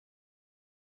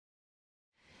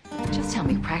Just tell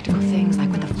me practical ththings like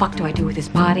what the fuck do I do with his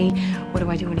body? What do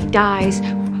I do when he dies?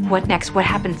 What next? What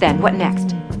happens then? What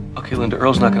next? Okay, Linda,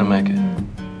 Earl's not gonna make it.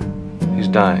 He's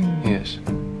dying. He is.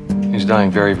 He's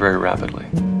dying very, very rapidly.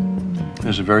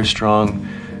 There's a very strong,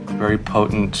 very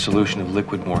potent solution of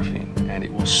liquid morphine, and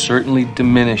it will certainly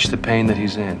diminish the pain that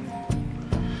he's in.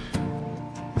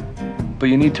 But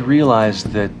you need to realize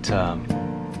that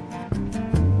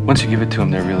once you give it to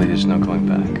him, there really is no going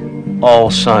back.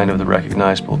 All sign of the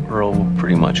recognizable Earl will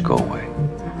pretty much go away.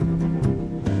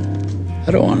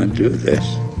 I don't want to do this.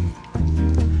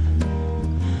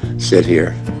 Sit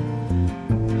here.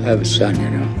 I have a son, you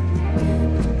know.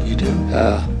 You do?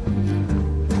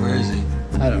 Where is he?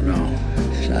 I don't know.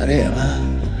 It's not him, huh?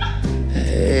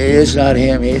 It's not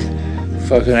him. He's a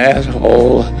fucking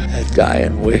asshole. That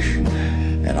dying wish.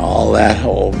 And all that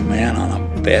old man on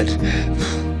a bed.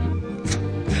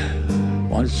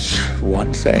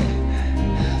 One thing.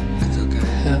 It's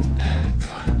okay.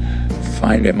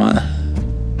 Find him on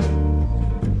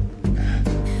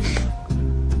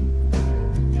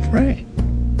Frank.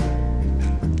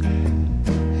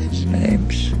 His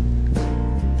name's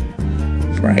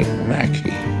Frank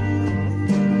Mackey.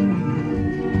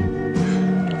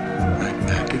 Frank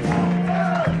Mackey.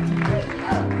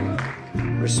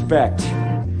 Respect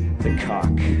the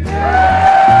cock.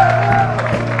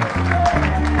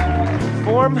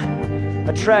 Form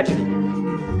a tragedy.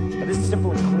 Now, this is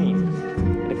simple and clean,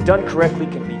 and if done correctly,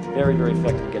 can be very, very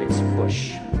effective at getting some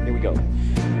push. Here we go.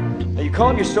 Now, you call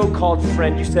up your so-called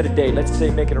friend. You set a date. Let's say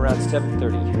make it around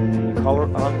 7:30. You call her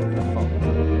on the phone.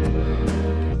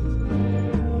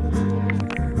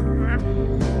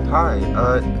 Hi,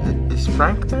 is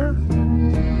Frank there?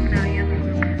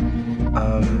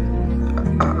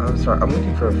 I'm sorry, I'm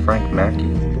looking for Frank Mackey.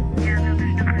 Yeah, no,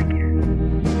 there's no Frank here.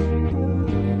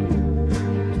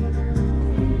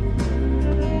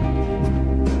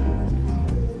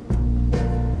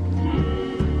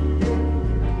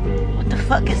 What the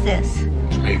fuck is this?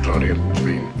 It's me, Claudia. It's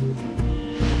me.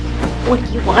 What do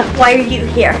you want? Why are you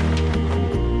here?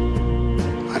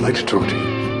 I'd like to talk to you.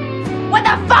 What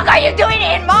the fuck are you doing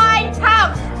in my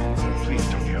house? Please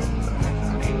don't yell.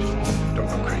 Don't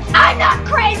go crazy. I'm not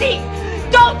crazy!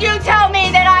 Don't you tell me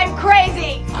that I'm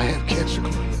crazy! I have kids,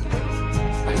 Claudia.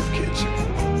 I have kids.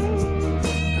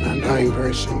 And I'm dying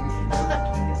very soon.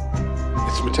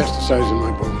 It's metastasizing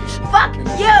my bones. Fuck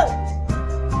you!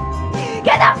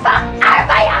 Get the fuck out of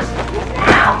my house!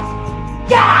 Now!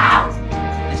 Get out!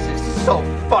 This is so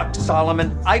fucked,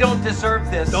 Solomon. I don't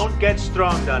deserve this. Don't get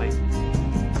strong, Donnie.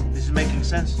 This is making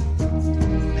sense.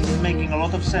 This is making a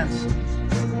lot of sense.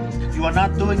 You are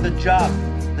not doing the job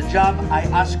I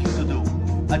ask you to do.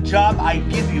 A job I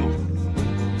give you.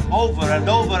 Over and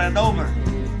over and over.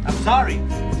 I'm sorry.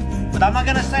 But I'm not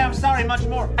gonna say I'm sorry much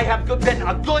more. I have been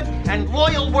a good and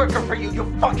loyal worker for you, you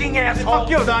fucking asshole. Fuck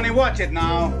you, Donnie. Watch it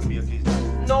now. Give me your keys.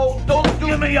 No, don't do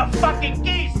Give me your fucking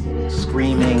keys.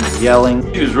 Screaming, yelling.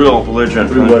 He was real belligerent.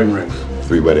 3 wedding rings.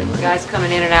 3 wedding rings. Guys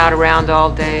coming in and out around all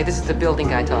day. This is the building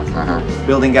guy talking.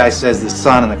 Building guy says the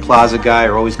son and the closet guy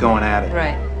are always going at it.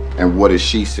 Right. And what is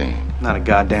she saying? Not a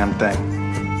goddamn thing.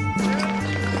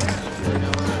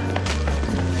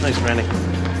 Nice, Randy.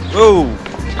 Whoa.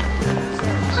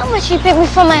 How much you pick me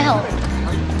for my help?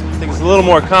 I think it's a little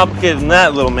more complicated than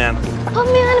that, little man. Put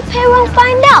me on a payroll,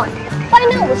 find out.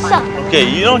 Find out what's up. Okay,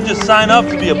 you don't just sign up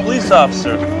to be a police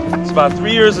officer. It's about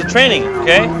 3 years of training,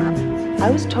 okay? I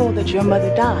was told that your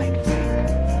mother died.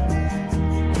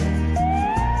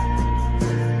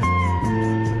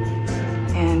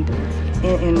 And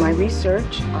in my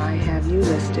research, I have you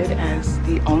listed as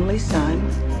the only son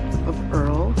of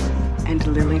Earl and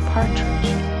Lily Partridge.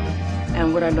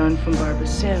 And what I learned from Barbara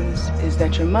Sims is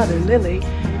that your mother, Lily,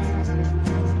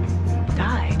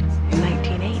 died in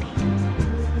 1980.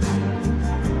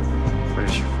 What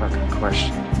is your fucking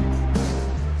question?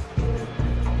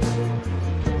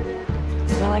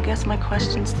 Well, I guess my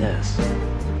question's this.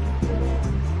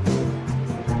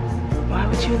 Why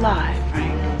would you lie,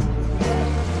 Frank?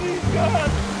 God!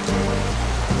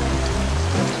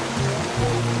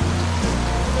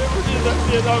 Whatever it is I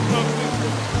did, I'm going to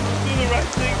do the right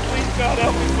thing. Please, God,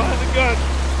 help me find the gun.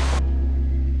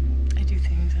 I do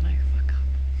things and I fuck up.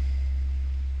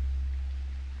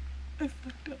 I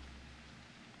fucked up.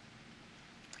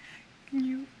 Can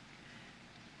you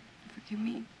forgive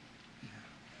me?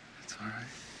 It's all right.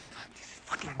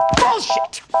 Fucking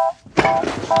bullshit!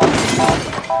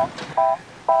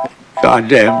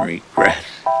 Goddamn regret.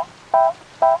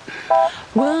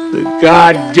 The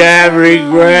goddamn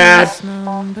regret.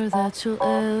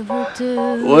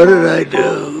 What did I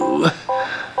do?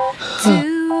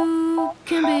 Two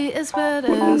can be as bad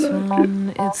as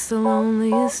one. It's the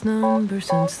loneliest number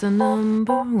since the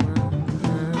number one.